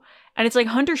show. And it's like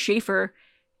Hunter Schafer.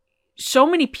 So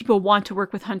many people want to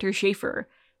work with Hunter Schafer.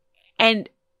 And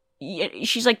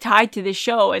she's, like, tied to this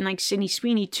show, and, like, Sydney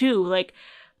Sweeney, too. Like,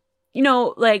 you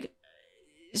know, like,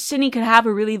 Sydney could have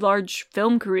a really large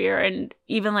film career, and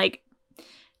even, like,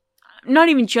 not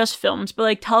even just films, but,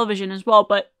 like, television as well.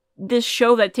 But this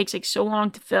show that takes, like, so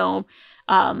long to film,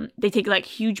 they take, like,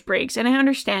 huge breaks. And I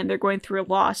understand they're going through a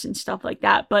loss and stuff like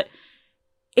that, but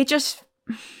it just...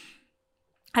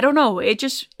 I don't know. It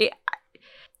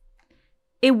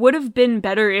would have been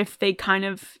better if they kind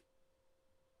of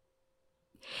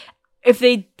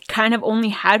only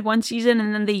had 1 season,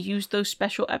 and then they used those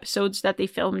special episodes that they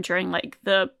filmed during, like,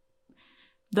 the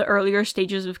earlier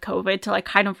stages of COVID to, like,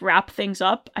 kind of wrap things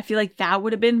up. I feel like that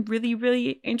would have been really,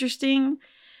 really interesting.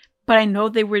 But I know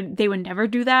they would never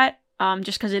do that,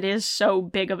 just because it is so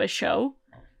big of a show.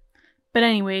 But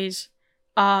anyways,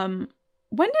 when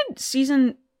did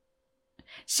season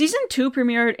 2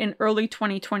 premiered in early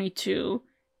 2022,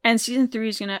 and season 3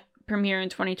 is gonna premiere in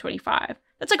 2025.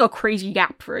 That's like a crazy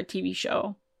gap for a TV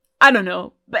show. I don't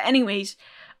know. But anyways,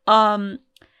 I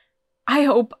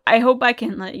hope I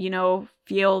can let you know,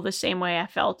 feel the same way I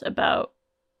felt about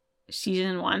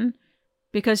season 1.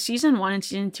 Because season 1 and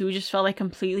season 2 just felt like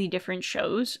completely different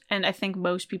shows, and I think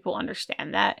most people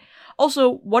understand that.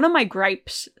 Also, one of my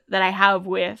gripes that I have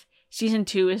with season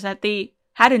 2 is that they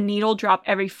had a needle drop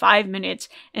every 5 minutes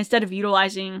instead of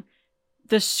utilizing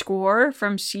the score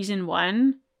from season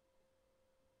 1.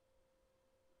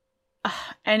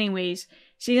 Anyways,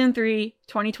 Season 3,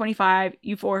 2025,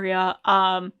 Euphoria.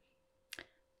 I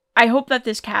hope that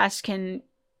this cast can...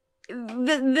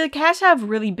 The cast have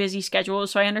really busy schedules,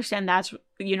 so I understand that's,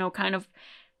 kind of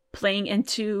playing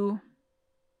into,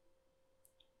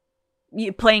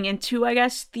 I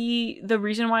guess, the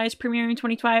reason why it's premiering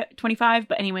 2025.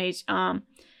 But anyways,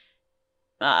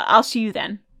 I'll see you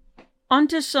then. On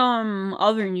to some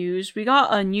other news. We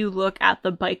got a new look at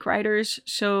the Bike Riders.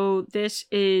 So this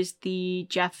is the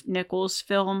Jeff Nichols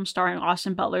film starring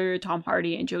Austin Butler, Tom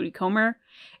Hardy, and Jodie Comer.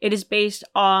 It is based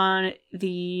on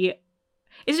the...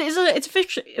 It's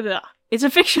a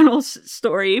fictional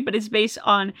story, but it's based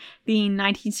on the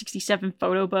 1967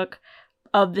 photo book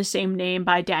of the same name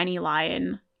by Danny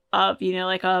Lyon of,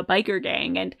 like a biker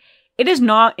gang. And it is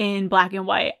not in black and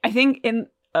white. I think in...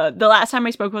 the last time I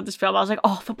spoke about this film, I was like,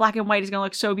 oh, the black and white is gonna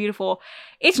look so beautiful.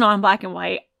 It's not in black and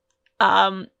white.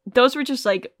 Those were just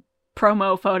like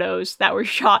promo photos that were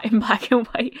shot in black and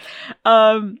white.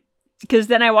 Because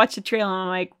then I watched the trailer and I'm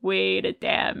like, wait a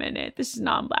damn minute, this is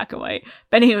not in black and white.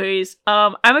 But anyways,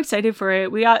 I'm excited for it.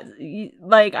 We got,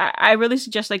 like, I really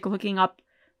suggest, like, looking up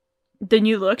the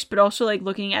new looks, but also, like,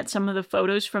 looking at some of the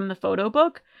photos from the photo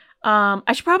book.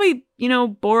 I should probably,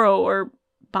 borrow or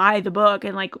buy the book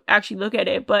and like actually look at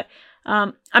it, but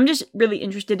I'm just really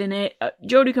interested in it.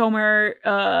 Jodie Comer,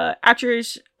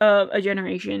 actress of a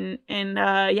generation, and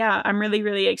yeah, I'm really,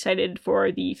 really excited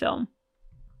for the film.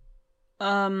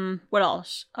 What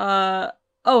else?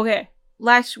 Okay.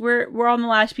 We're on the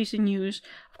last piece of news.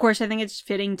 Of course, I think it's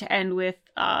fitting to end with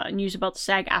news about the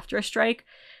SAG-AFTRA strike.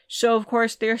 So of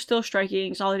course they're still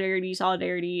striking. Solidarity,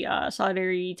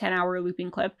 10-hour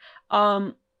looping clip.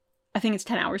 I think it's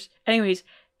 10 hours. Anyways,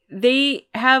 they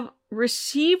have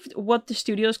received what the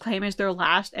studios claim is their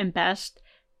last and best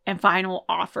and final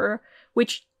offer,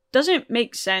 which doesn't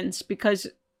make sense because,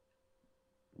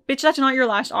 bitch, that's not your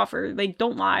last offer. Like,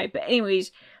 don't lie. But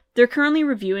anyways, they're currently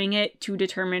reviewing it to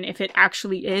determine if it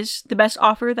actually is the best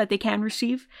offer that they can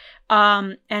receive.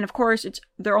 And of course,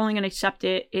 they're only going to accept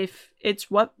it if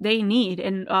it's what they need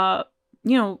and,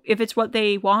 if it's what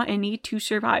they want and need to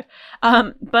survive.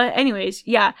 But anyways,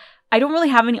 yeah. I don't really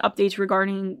have any updates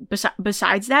regarding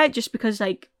besides that, just because,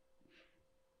 like,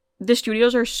 the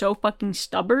studios are so fucking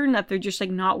stubborn that they're just, like,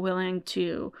 not willing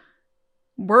to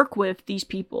work with these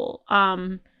people.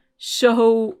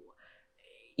 So,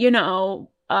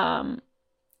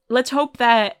 let's hope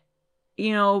that,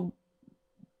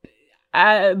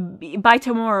 by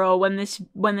tomorrow when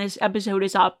this episode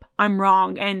is up, I'm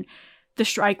wrong and the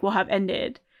strike will have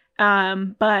ended.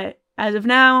 But as of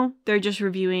now, they're just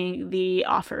reviewing the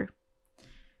offer.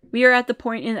 We are at the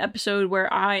point in the episode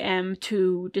where I am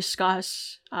to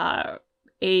discuss a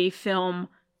film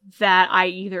that I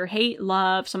either hate,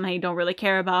 love, something I don't really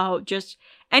care about, just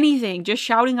anything, just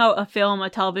shouting out a film, a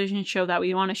television show that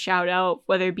we want to shout out,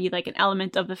 whether it be like an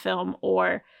element of the film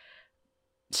or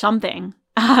something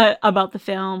about the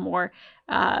film or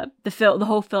the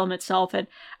whole film itself. And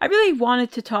I really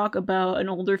wanted to talk about an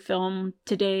older film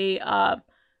today. I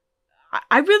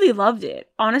really loved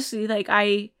it. Honestly, like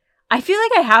I feel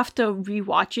like I have to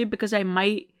rewatch it because I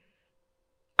might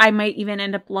even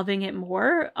end up loving it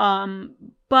more.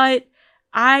 But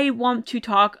I want to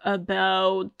talk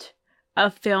about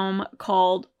a film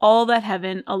called All That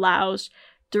Heaven Allows,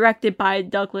 directed by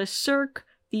Douglas Sirk,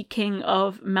 the king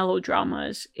of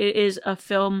melodramas. It is a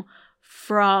film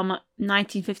from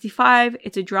 1955.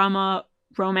 It's a drama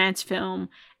romance film.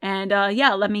 And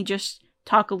let me just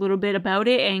talk a little bit about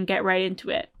it and get right into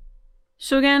it.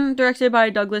 So again, directed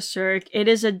by Douglas Sirk, it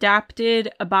is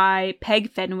adapted by Peg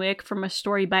Fenwick from a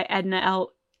story by Edna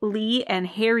L. Lee and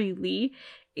Harry Lee.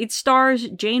 It stars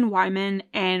Jane Wyman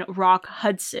and Rock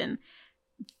Hudson.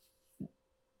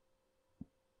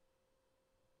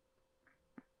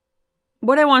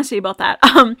 What I want to say about that,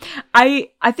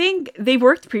 I think they've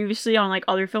worked previously on like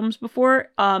other films before,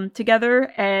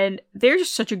 together, and they're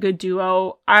just such a good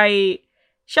duo. I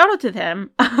shout out to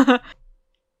them.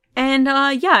 And,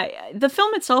 the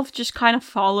film itself just kind of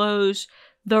follows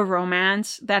the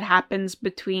romance that happens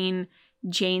between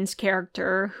Jane's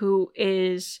character, who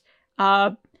is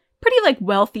a pretty, like,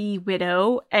 wealthy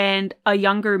widow, and a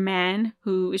younger man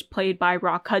who is played by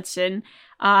Rock Hudson.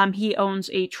 He owns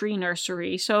a tree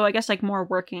nursery, so I guess, like, more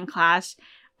working class.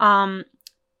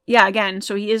 Again,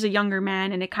 so he is a younger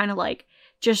man, and it kind of, like,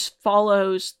 just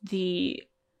follows the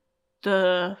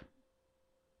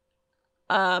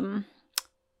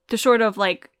sort of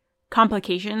like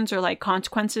complications or like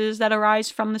consequences that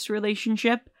arise from this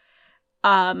relationship.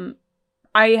 I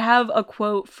have a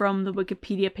quote from the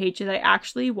Wikipedia page that I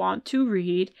actually want to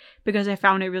read because I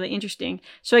found it really interesting.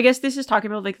 So I guess this is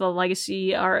talking about like the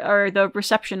legacy or the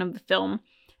reception of the film.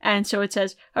 And so it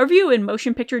says, a review in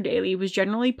Motion Picture Daily was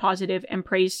generally positive and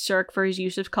praised Sirk for his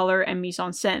use of color and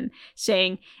mise-en-scène,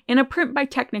 saying, in a print by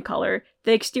Technicolor,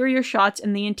 the exterior shots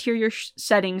and the interior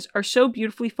settings are so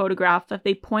beautifully photographed that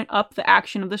they point up the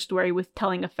action of the story with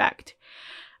telling effect.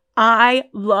 I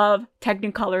love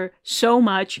Technicolor so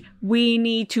much. We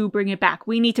need to bring it back.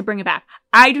 We need to bring it back.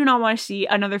 I do not want to see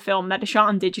another film that is shot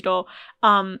on digital.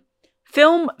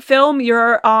 Film,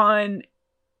 you're on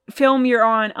thin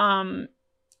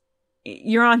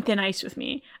ice with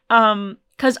me.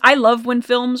 Cause I love when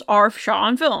films are shot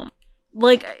on film.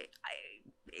 Like,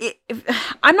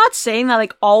 I'm not saying that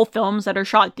like all films that are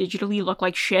shot digitally look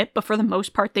like shit, but for the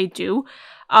most part they do.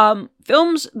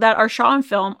 Films that are shot on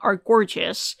film are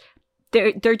gorgeous.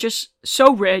 They're just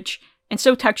so rich and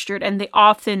so textured, and they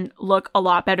often look a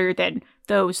lot better than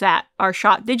those that are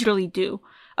shot digitally do.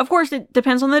 Of course, it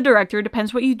depends on the director,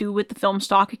 depends what you do with the film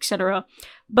stock, etc.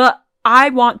 But I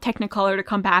want Technicolor to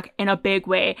come back in a big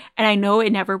way, and I know it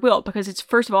never will, because it's,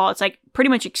 first of all, it's like pretty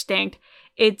much extinct.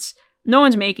 No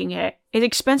one's making it. It's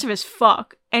expensive as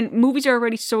fuck, and movies are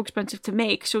already so expensive to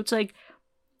make, so it's like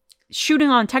shooting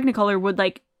on Technicolor would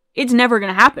it's never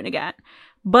gonna happen again.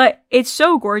 But it's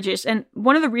so gorgeous, and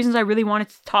one of the reasons I really wanted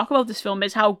to talk about this film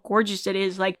is how gorgeous it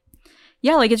is.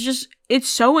 It's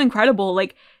so incredible.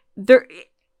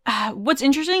 What's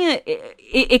interesting,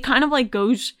 it kind of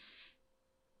goes,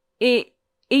 it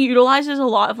utilizes a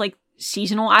lot of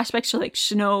seasonal aspects, so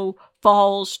snow,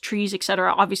 falls, trees,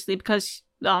 etc. Obviously, because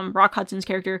Rock Hudson's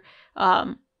character,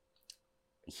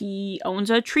 he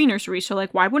owns a tree nursery, so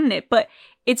why wouldn't it? But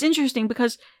it's interesting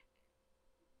because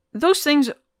those things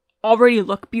already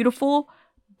look beautiful,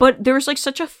 but there's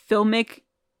such a filmic,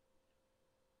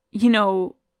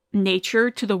 nature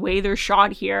to the way they're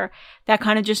shot here that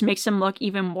kind of just makes them look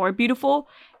even more beautiful.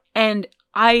 And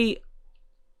I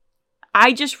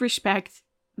just respect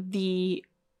the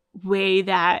way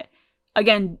that,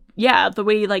 again, the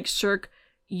way Sirk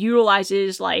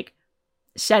utilizes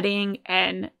setting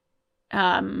and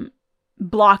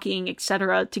blocking,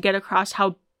 etc., to get across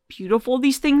how beautiful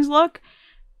these things look.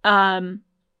 And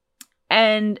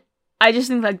I just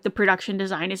think the production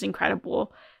design is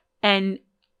incredible, and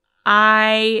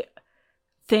I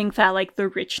think that the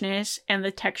richness and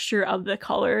the texture of the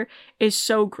color is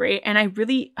so great. And I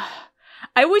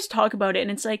always talk about it, and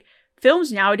it's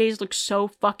films nowadays look so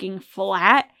fucking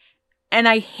flat, and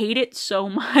I hate it so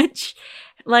much.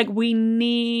 We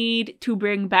need to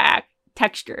bring back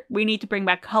texture. We need to bring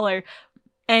back color.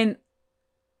 And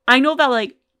I know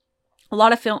that a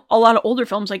lot of older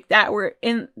films that were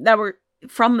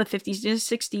from the 50s to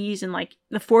 60s and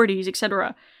the 40s,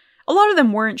 etc. A lot of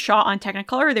them weren't shot on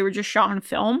Technicolor, they were just shot on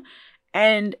film.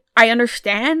 And I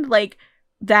understand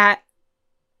that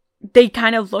they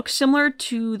kind of look similar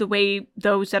to the way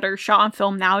those that are shot on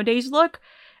film nowadays look.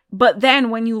 But then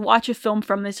when you watch a film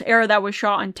from this era that was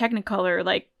shot on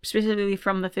Technicolor, specifically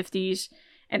from the 50s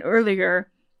and earlier,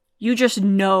 you just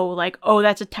know, oh,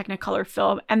 that's a Technicolor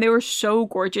film. And they were so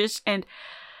gorgeous. And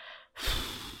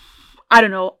I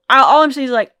don't know. All I'm saying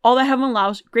is, All That Heaven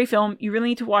Allows, great film. You really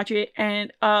need to watch it.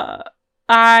 And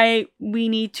we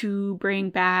need to bring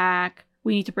back...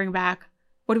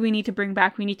 What do we need to bring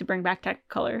back? We need to bring back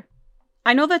Technicolor.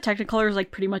 I know that Technicolor is,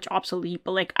 pretty much obsolete,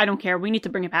 but, I don't care. We need to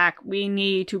bring it back. We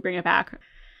need to bring it back.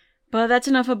 But that's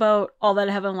enough about All That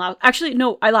Heaven Allows. Actually,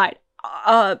 no, I lied.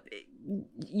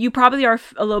 You probably are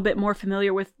a little bit more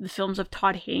familiar with the films of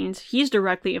Todd Haynes. He's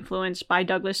directly influenced by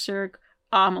Douglas Sirk.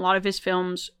 A lot of his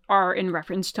films are in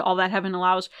reference to All That Heaven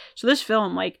Allows. So this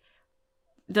film,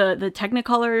 the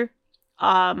Technicolor,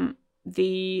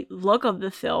 the look of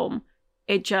the film,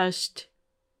 it just,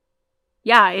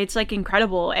 it's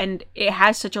incredible. And it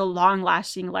has such a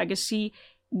long-lasting legacy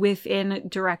within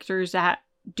directors that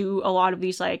do a lot of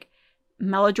these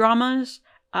melodramas.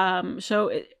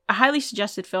 So a highly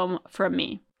suggested film from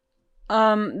me.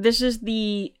 This is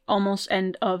the almost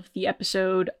end of the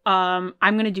episode. I'm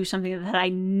gonna do something that I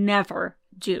never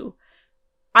do.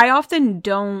 I often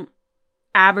don't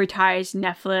advertise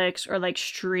Netflix or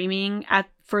streaming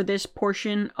for this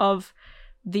portion of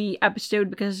the episode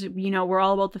because, we're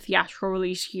all about the theatrical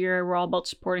release here. We're all about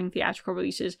supporting theatrical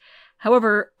releases.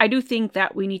 However, I do think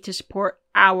that we need to support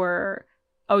our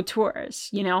auteurs,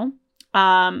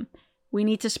 we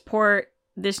need to support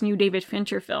this new David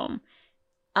Fincher film.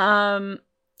 I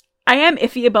am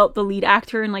iffy about the lead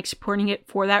actor and supporting it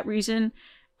for that reason.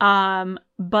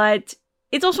 But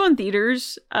it's also in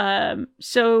theaters.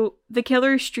 So The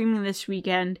Killer is streaming this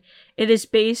weekend. It is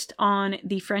based on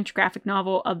the French graphic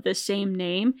novel of the same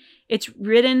name. It's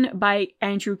written by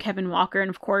Andrew Kevin Walker and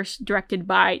of course directed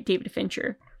by David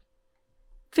Fincher.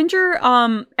 Fincher,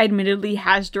 admittedly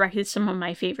has directed some of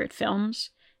my favorite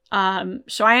films.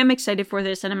 So I am excited for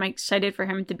this, and I'm excited for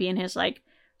him to be in his, like,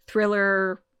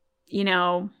 thriller, you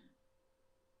know,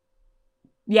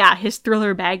 yeah, his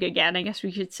thriller bag again, I guess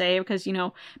we should say, because, you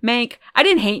know, Mank, I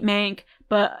didn't hate Mank,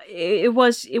 but it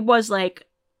was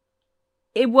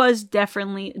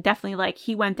definitely like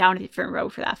he went down a different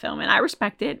road for that film, and I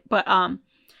respect it, but I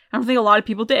don't think a lot of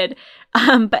people did.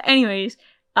 But anyways,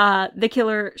 The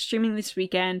Killer, streaming this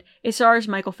weekend. It stars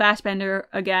Michael Fassbender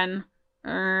again.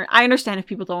 I understand if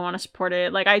people don't want to support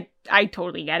it. Like, I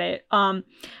totally get it.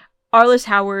 Arliss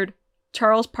Howard,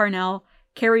 Charles Parnell,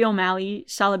 Carrie O'Malley,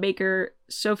 Sala Baker,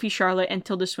 Sophie Charlotte, and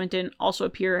Tilda Swinton also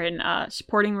appear in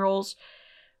supporting roles.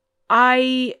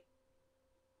 I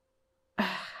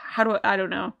don't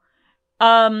know.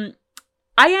 I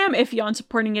am iffy on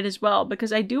supporting it as well,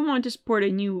 because I do want to support a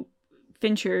new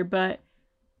Fincher, but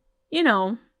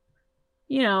yeah.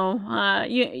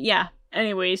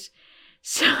 Anyways,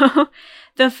 so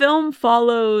the film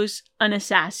follows an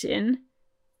assassin,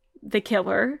 the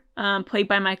killer, played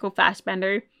by Michael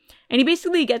Fassbender, and he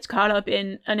basically gets caught up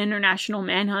in an international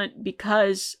manhunt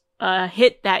because a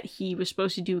hit that he was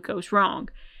supposed to do goes wrong.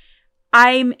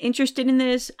 I'm interested in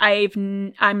this.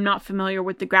 I'm not familiar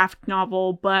with the graphic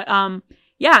novel, but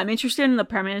yeah, I'm interested in the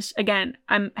premise. Again,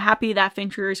 I'm happy that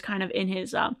Fincher is kind of in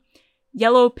his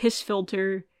yellow piss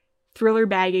filter thriller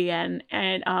bag again,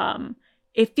 and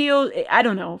it feels, I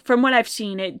don't know, from what I've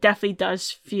seen, it definitely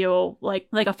does feel like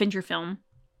a Fincher film.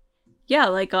 Yeah,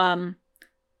 like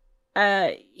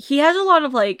he has a lot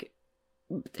of, like,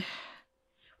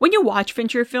 when you watch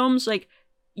Fincher films, like,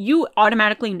 you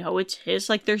automatically know it's his.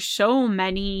 Like, there's so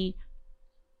many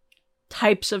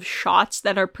types of shots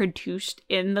that are produced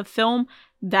in the film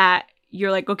that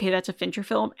you're like, okay, that's a Fincher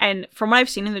film. And from what I've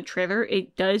seen in the trailer,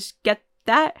 it does get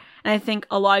that. And I think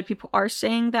a lot of people are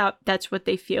saying that that's what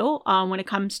they feel when it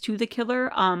comes to The Killer.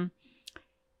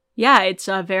 Yeah, it's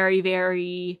a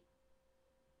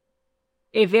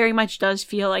it very much does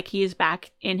feel like he is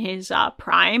back in his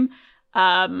prime.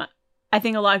 I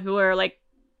think a lot of people are like,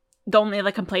 the only,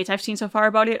 like, complaints I've seen so far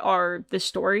about it are the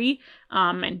story,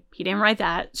 and he didn't write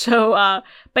that. So,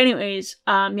 but anyways,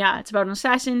 yeah, it's about an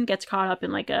assassin gets caught up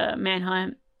in, like, a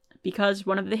manhunt because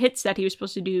one of the hits that he was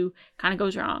supposed to do kind of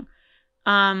goes wrong.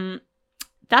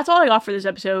 That's all I got for this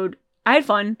episode. I had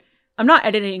fun. I'm not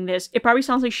editing this. It probably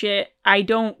sounds like shit. I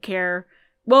don't care.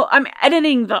 Well, I'm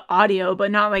editing the audio, but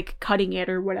not, like, cutting it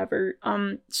or whatever.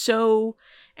 So,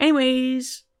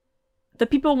 anyways, The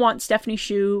People Want Stephanie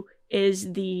Hsu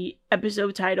is the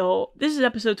episode title. This is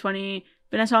episode 20,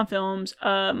 Vanessa on Films.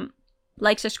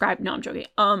 Like, subscribe. No, I'm joking.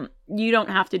 You don't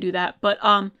have to do that, but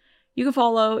you can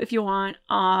follow if you want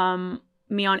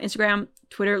me on Instagram,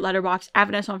 Twitter, Letterboxd,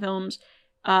 Vanessa on Films.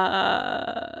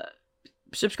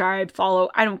 Subscribe, follow,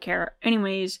 I don't care.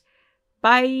 Anyways,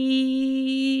 bye.